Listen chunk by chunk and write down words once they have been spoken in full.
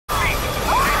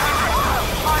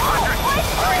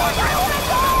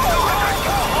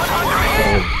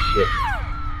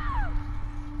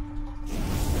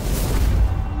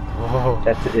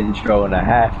intro and a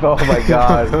half. Oh my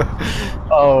god.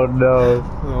 Oh no.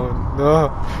 Oh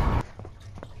no.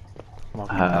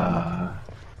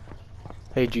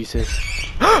 Hey Jesus.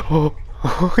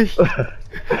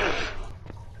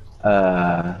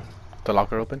 The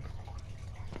locker open?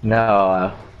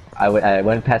 No. I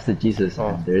went past the Jesus Oh.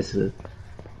 and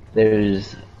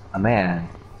there's a man.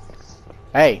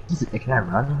 Hey. Can I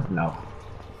run? No.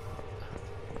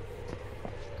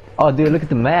 Oh dude, look at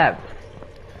the map.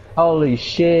 Holy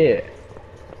shit.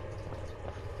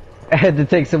 I had to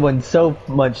take someone so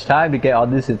much time to get all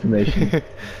this information.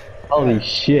 Holy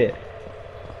shit.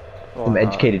 Some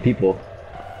educated people.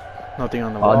 Nothing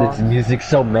on the wall. Oh, this music's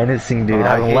so menacing, dude.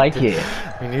 I don't like it.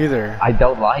 Me neither. I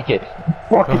don't like it.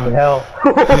 Fucking hell.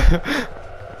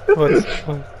 What?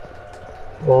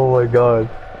 Oh my god.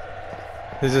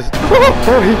 This is. Oi!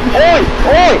 Oi!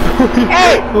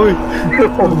 Hey!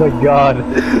 Oh my god.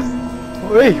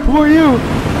 Wait, who are you?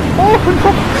 Oh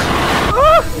no!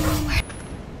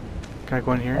 Can I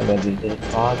go in here?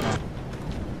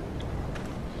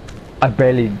 I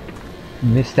barely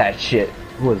missed that shit.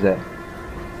 Who was that?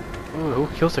 Ooh, who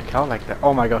kills a cow like that?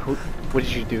 Oh my god, what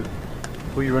did you do?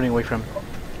 Who are you running away from?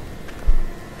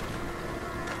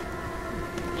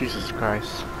 Jesus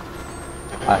Christ.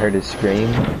 I heard a scream,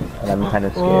 and I'm kind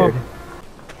of scared.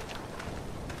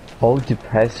 Hold to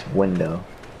press window.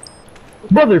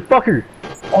 Motherfucker!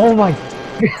 Oh my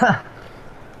god!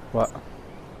 What?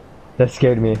 That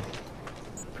scared me.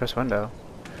 Press window.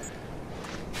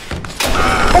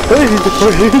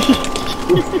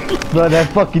 Bro,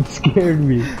 that fucking scared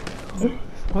me.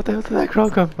 What the hell did that crow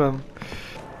come from?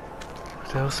 What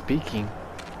the hell is speaking?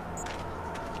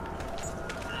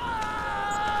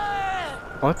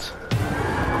 What?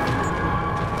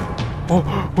 Oh,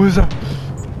 what is that?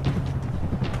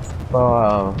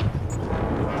 Oh.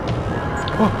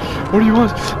 Oh, what do you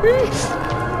want?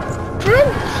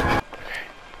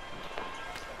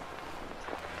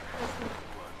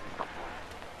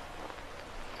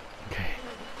 Okay.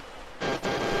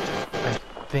 I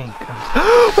think I'm...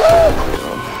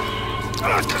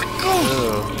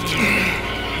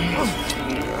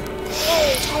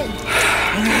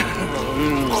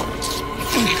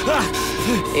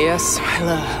 Yes, my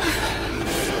love.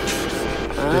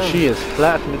 She is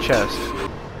flat in the chest.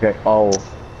 Okay, oh.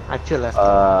 I feel left.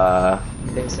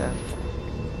 There's a...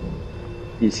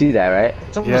 You see that, right?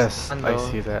 Yes, I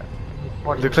see that.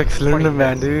 Looks like Slender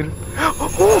Man, dude.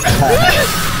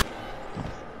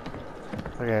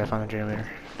 Okay, I found the generator.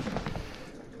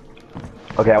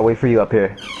 Okay, I'll wait for you up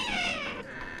here.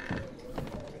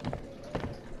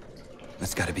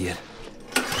 That's gotta be it.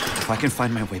 If I can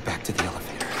find my way back to the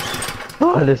elevator.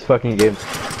 Oh, this fucking game.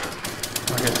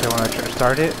 Okay, so when I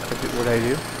start it, what do I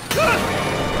do?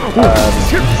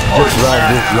 Just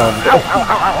run.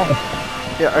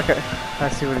 Yeah, okay. I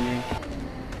see what you mean.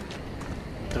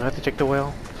 Do I have to check the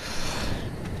whale?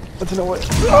 I don't know what.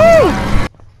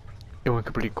 It went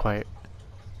completely quiet.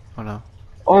 Oh no.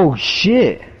 Oh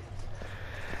shit!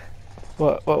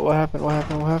 What happened? What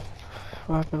happened?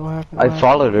 I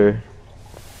followed her.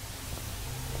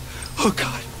 Oh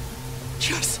god.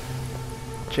 Jess.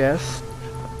 Jess?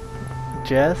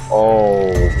 Jess?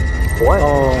 Oh. What?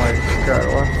 Oh my god,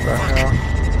 what the hell?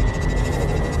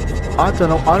 I don't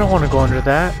know, I don't want to go under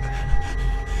that.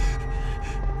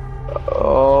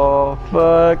 Oh,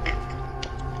 fuck.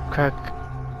 Crack.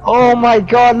 Oh my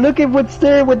god, look at what's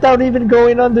there without even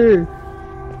going under.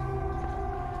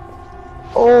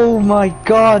 Oh my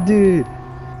god, dude.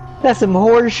 That's some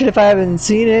horror shit if I haven't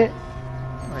seen it.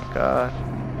 Oh my god.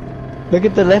 Look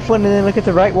at the left one and then look at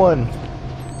the right one.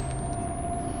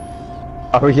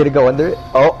 Are we gonna go under it?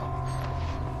 Oh.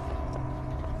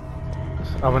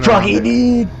 Fuck it,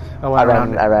 dude. I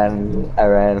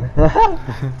ran.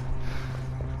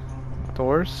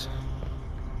 Doors?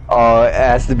 Oh, it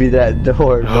has to be that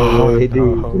door. No way,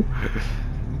 dude. No.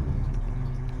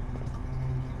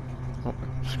 Oh,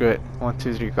 screw it. 1,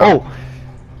 2, 3, go. Oh!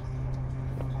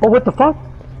 Oh, what the fuck?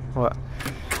 What?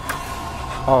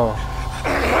 Oh.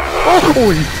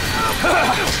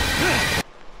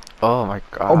 Oh my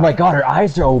god. Oh my god, her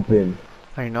eyes are open.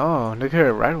 I know. Look at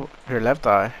her left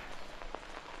eye.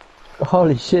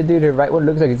 Holy shit, dude, her right one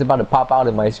looks like it's about to pop out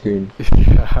of my screen.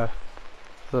 Yeah.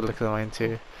 So it looks at mine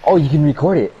too. Oh, you can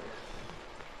record it.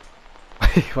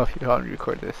 Well, you want to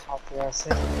record this. Okay, I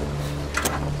see.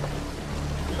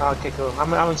 Okay, cool. I'm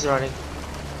just running.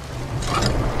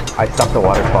 I stopped the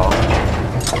waterfall.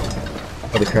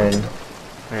 For the crane.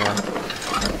 Yeah.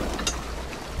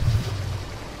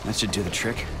 That should do the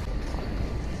trick.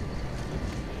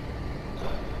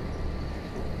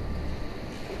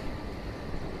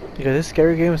 Because this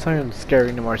scary game is not even scary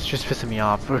anymore, it's just pissing me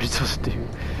off. What are you supposed to do?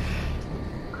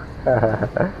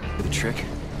 The trick?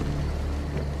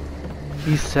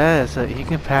 He says that he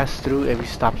can pass through if he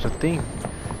stops the thing.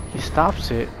 He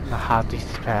stops it, now how does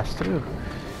he pass through?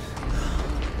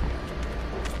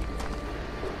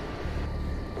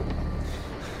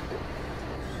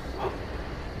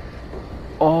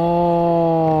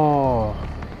 Oh!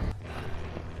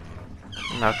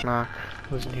 Knock knock.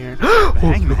 Who's in here?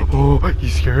 Oh, he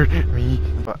scared me.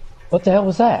 What the hell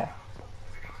was that?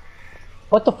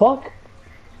 What the fuck?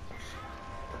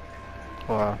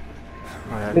 Wow.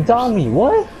 It's on me.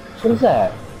 What? What is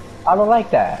that? I don't like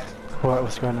that. What?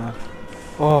 What's going on?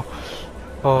 Oh.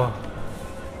 Oh.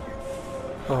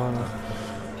 Oh no.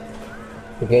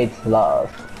 The gate's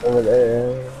locked. Over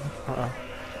there. Uh-oh.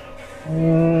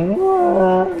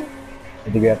 I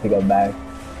think we have to go back.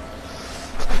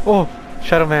 Oh!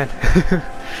 Shadow Man!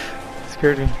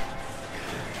 Scared me.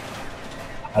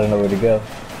 I don't know where to go.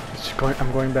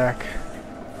 I'm going back.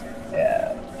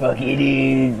 Yeah. Fuck you,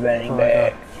 dude. Running Oh,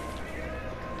 back.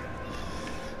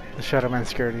 The Shadow Man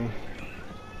scared me.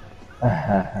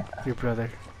 Your brother.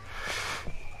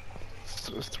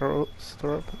 Throw up.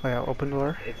 Oh yeah, open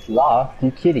door. It's locked.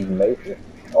 You kidding, mate?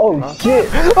 Oh shit!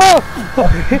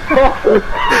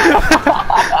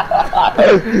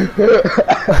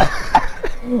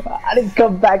 I didn't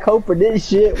come back home for this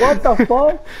shit. What the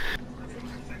fuck?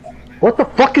 What the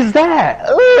fuck is that?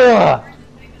 Ugh!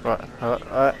 What?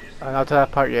 I'm not to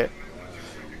that part yet.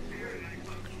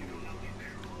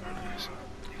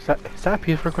 Is that a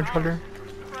PS4 controller?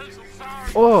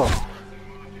 Oh!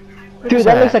 Dude,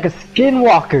 that looks like a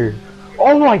skinwalker.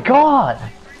 Oh my god!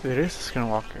 It is a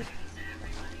skinwalker.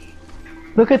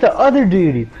 Look at the other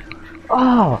dude.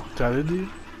 Oh. The other dude?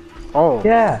 Oh.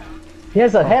 Yeah. He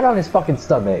has a head on his fucking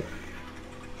stomach.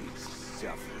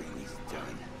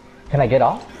 Can I get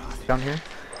off? Down here?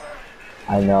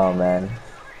 I know, man.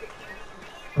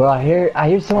 Bro, I hear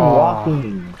someone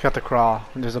walking. Got to crawl.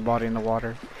 There's a body in the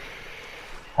water.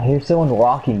 I hear someone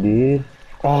walking, dude.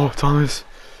 Oh, Thomas.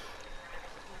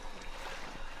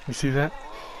 You see that?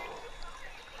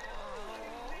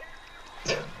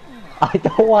 I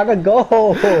don't want to go.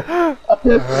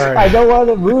 Right. I don't want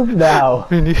to move now.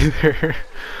 Me neither.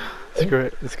 Screw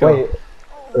it. Let's go.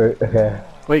 Wait. Okay.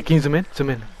 Wait, can you zoom in? Zoom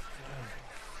in.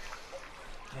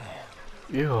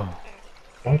 Ew.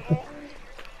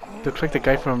 Looks like the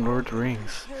guy from Lord of the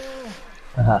Rings.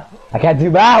 I can't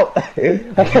zoom out.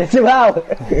 I can't zoom out.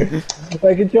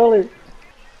 My controller.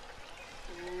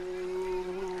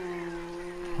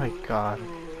 My God.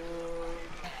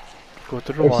 Go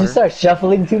through the If water. she starts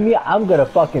shuffling to me, I'm gonna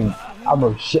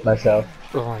shit myself.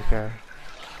 Oh my God.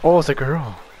 Oh, it's a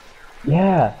girl.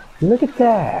 Yeah. Look at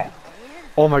that.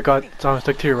 Oh my God. Thomas,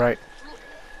 look to your right.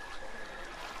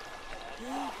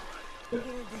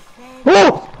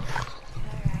 Woo!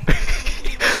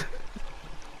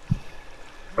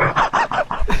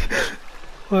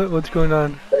 What's going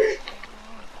on?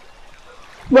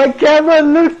 My camera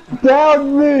looks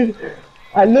down, man.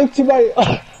 I look to my.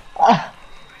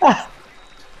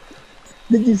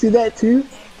 Did you see that too?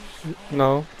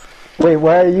 No. Wait,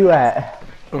 where are you at?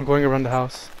 I'm going around the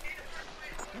house.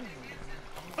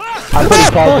 I'm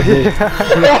pretty positive.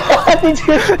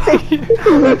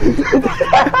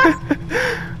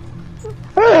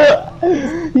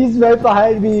 He's right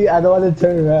behind me. I don't want to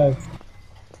turn around.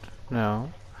 No.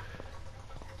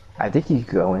 I think he's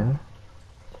going.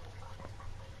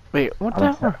 Wait, what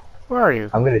the hell? Where are you?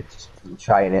 I'm gonna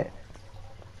try it.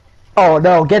 Oh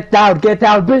no! Get down,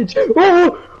 bitch!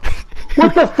 Oh,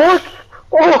 what the fuck?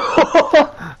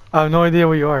 Oh. I have no idea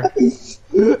where you are.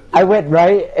 I went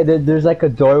right, and then there's like a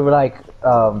door with like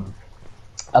a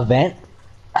vent.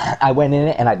 I went in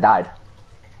it and I died.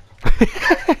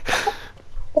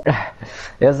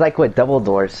 It was like with double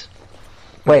doors.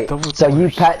 Wait, Double so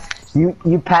doors.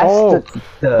 you passed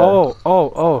the Oh!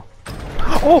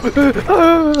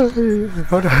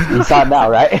 Hold on. You saw it now,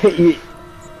 right? you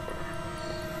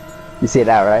see it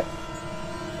now, right?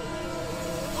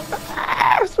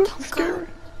 So scary.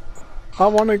 I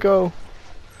wanna go.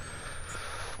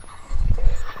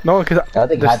 No, because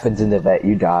Nothing happens in the vet.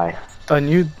 You die. a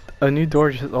new door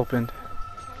just opened.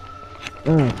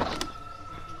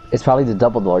 It's probably the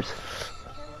double doors.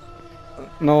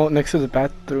 No, next to the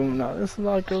bathroom. No, it's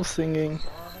not a girl singing.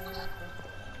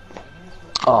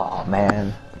 Oh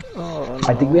man. Oh no.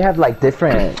 I think we have like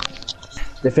different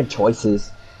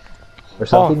choices or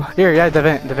something. Oh, here, yeah, the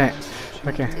vent.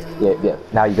 Okay. Yeah.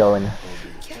 Now you go in.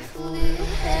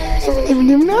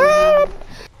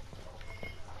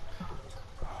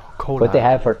 Cola. What they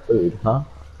have for food, huh?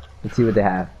 Let's see what they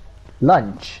have.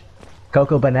 Lunch.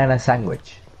 Cocoa banana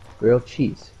sandwich. grilled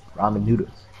cheese, ramen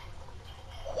noodles,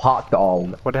 hot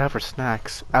dog. What do I have for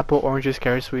snacks? Apple, oranges,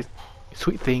 carrots,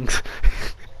 sweet things.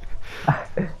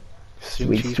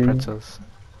 String cheese things. pretzels.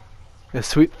 Yeah,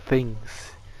 sweet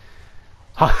things.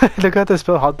 Look at the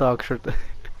spell hot dog shirt.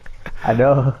 I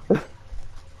know.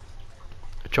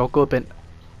 Choco bin.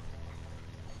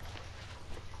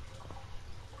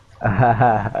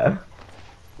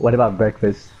 What about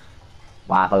breakfast?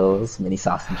 Waffles, mini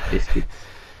sausage biscuits.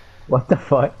 What the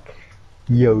fuck?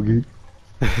 Yogurt.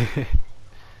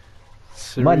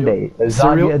 Cereal. Monday,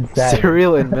 lasagna and salad.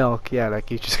 Cereal and milk. Yeah,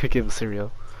 like you just gonna give a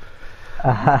cereal.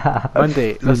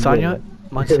 Monday, lasagna,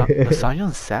 lasagna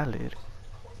and salad.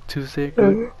 Tuesday,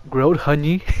 grilled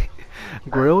honey,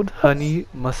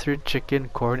 mustard, chicken,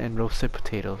 corn, and roasted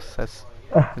potatoes. That's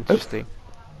interesting.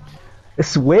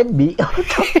 Swim meat? What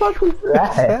the fuck was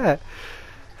that?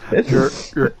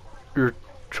 Your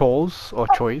choice or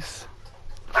choice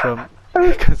from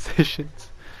concessions.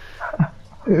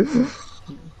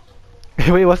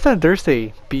 Wait, what's that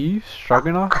Thursday? Beef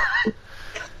stroganoff?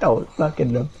 Oh,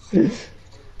 fucking no.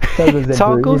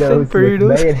 Tacos and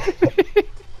burritos.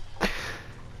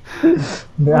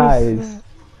 Nice.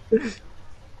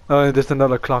 Oh, there's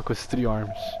another clock with 3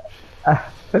 arms.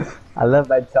 I love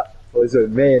my tacos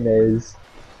with mayonnaise.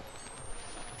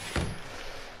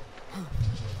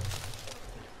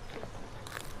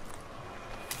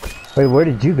 Wait, where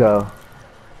did you go?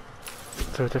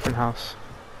 To a different house.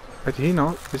 Wait, did he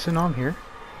know? Is it on here?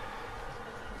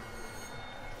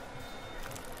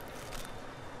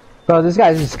 Bro, this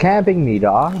guy's just camping me,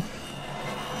 dog.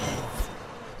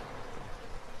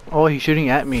 Oh, he's shooting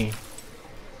at me.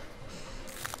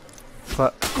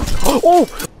 But oh!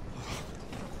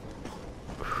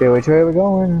 Okay, which way are we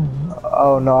going?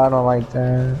 Oh no, I don't like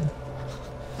that.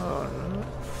 Oh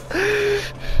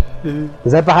no.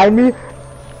 Is that behind me?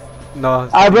 No.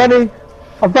 I'm running!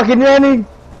 I'm fucking running!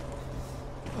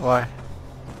 Why?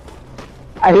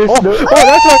 I hear snow. Oh,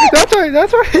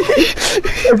 that's right.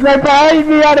 It's right behind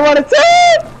me, I don't want to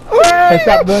turn! I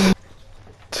stopped running.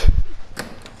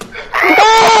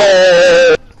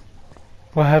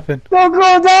 What happened? Don't go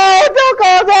down! Don't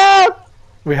go down!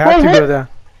 We have to go down.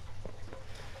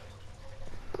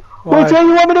 Why? Which way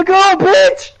you want me to go,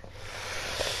 bitch?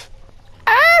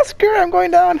 Ah, screw it, I'm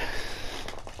going down.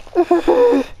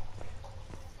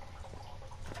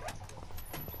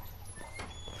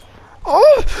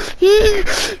 Oh!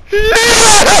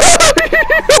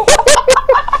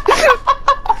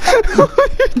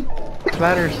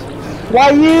 Splatters. Why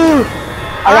you?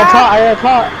 I got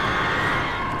caught.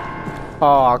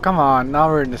 Oh, come on. Now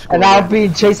we're in the school. And now I'm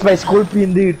being chased by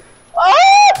Scorpion, dude.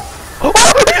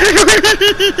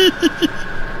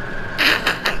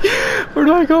 Where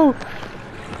do I go?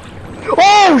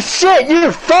 Oh shit,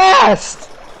 you're fast!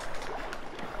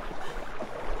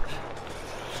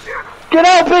 Get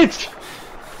out, bitch!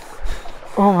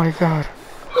 Oh my god.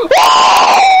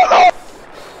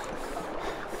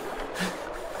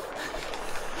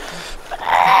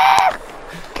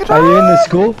 Are you in the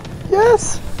school?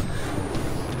 Yes!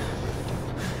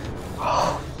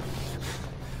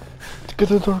 Get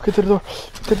to the door, get to the door.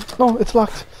 No, it's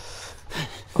locked.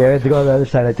 Okay, we have to go on the other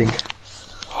side, I think.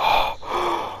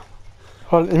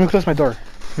 Hold on, let me close my door.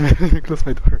 Let me close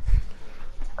my door.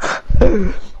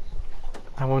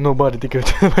 I want nobody to go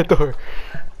to my door.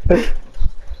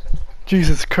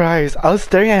 Jesus Christ. I was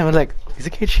staring at him like, is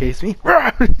it gonna chase me?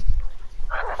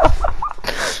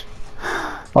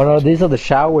 Oh no, these are the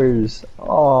showers.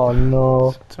 Oh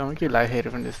no. So I'm gonna get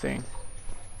lightheaded from this thing.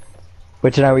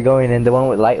 Which one are we going in? The one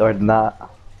with light or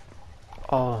not?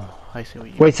 Oh, I see what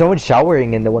you Wait, someone's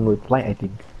showering in the one with light, I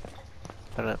think.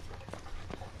 Shut up.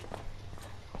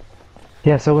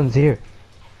 Yeah, someone's here.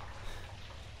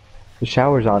 The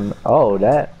shower's on. Oh,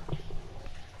 that.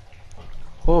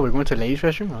 Oh, we're going to the ladies'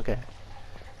 restroom? Okay.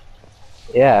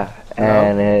 Yeah, Hello?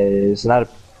 and it's not a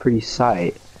pretty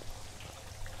sight.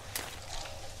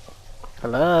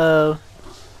 Hello?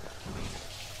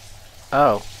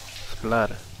 Oh, it's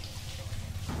blood.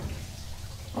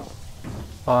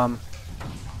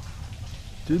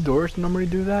 Do doors normally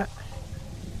do that?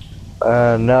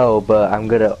 No, but I'm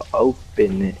gonna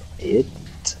open it.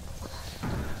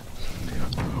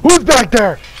 Who's back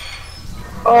there?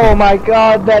 Oh my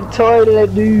god, that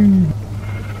toilet, dude!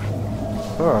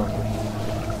 Oh.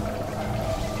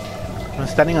 I'm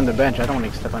standing on the bench, I don't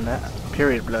want to step on that.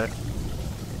 Period, blood.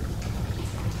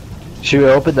 Should we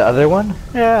open the other one?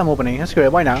 Yeah, I'm opening. That's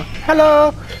good. Why now?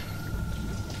 Hello!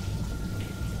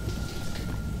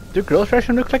 Do girls'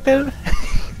 restroom look like that?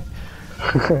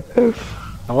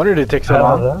 I wondered it takes so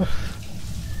long.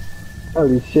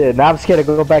 Holy shit, now I'm scared to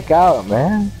go back out,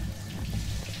 man.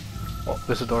 Oh,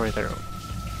 there's a door right there.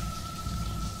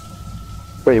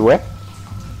 Wait, where?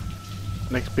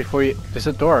 Next, before you, there's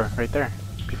a door right there.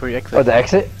 Before you exit. Oh, the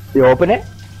exit? You open it?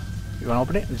 You wanna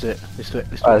open it? Let's do it. Let's do it.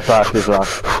 Let's do Oh, it. it's locked, it's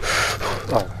locked.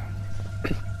 Oh.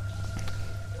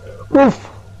 Oof!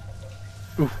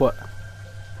 Oof, what?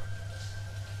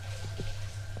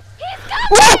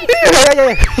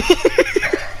 Yeah.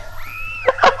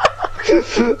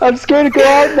 I'm scared to go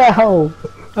out now!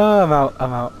 Oh, I'm out.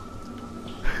 I'm out.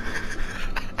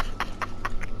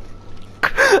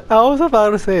 I was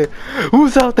about to say,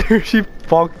 who's out there? She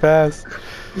walked past.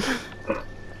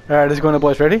 Alright, let's go in the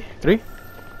boys. Ready? 3?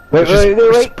 Wait.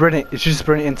 Sprint it. It's just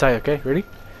sprint it inside, okay? Ready?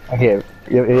 Okay,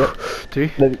 yep.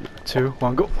 3, 2,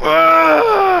 1, go.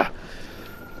 Ah!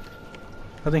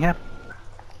 Nothing happened.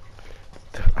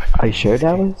 Are you sure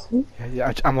that was?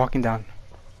 Yeah, I'm walking down.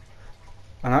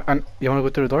 You wanna go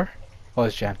through the door? Oh,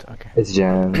 it's jammed. Okay. It's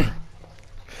jammed.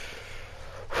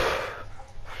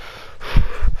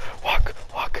 Walk.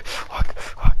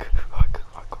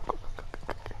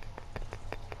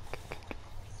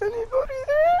 Anybody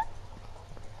there?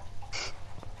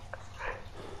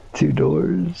 2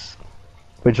 doors.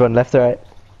 Which one, left or right?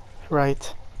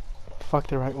 Right. Fuck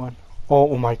the right one.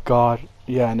 Oh my god.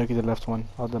 Yeah, I know the left one.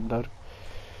 All them blood.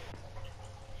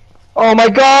 Oh my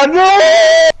god,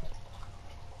 no!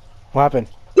 What happened?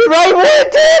 The right one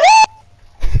did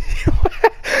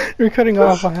it! You're cutting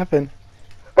off. What happened?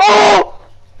 Oh!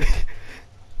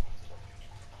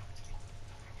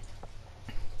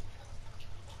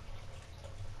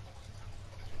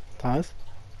 Thomas?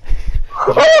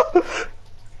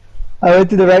 I went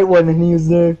to the right one and he was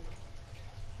there.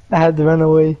 I had to run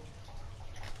away.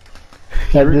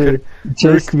 That dude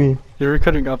chased me. You were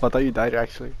cutting off. I thought you died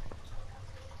actually.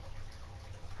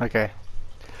 Okay.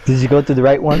 Did you go to the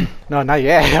right one? No, not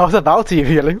yet. I was about to.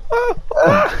 You're like,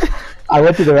 I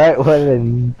went to the right one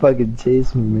and fucking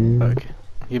chased me, man. okay.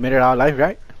 You made it out alive,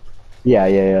 right? Yeah.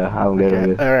 I'm good. I'm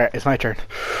good. Alright, it's my turn.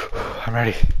 I'm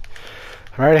ready.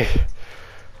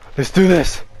 Let's do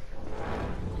this.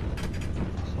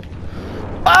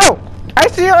 Oh! I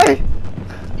see you!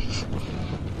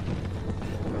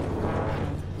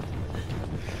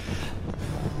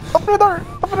 Open the door!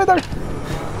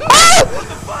 Ah! What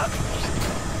the fuck?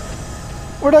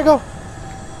 Where'd I go?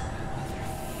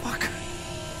 Fuck.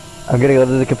 I'm gonna go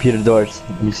to the computer doors.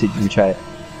 Let me try it.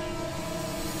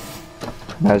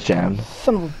 That was jammed.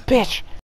 Son of a bitch!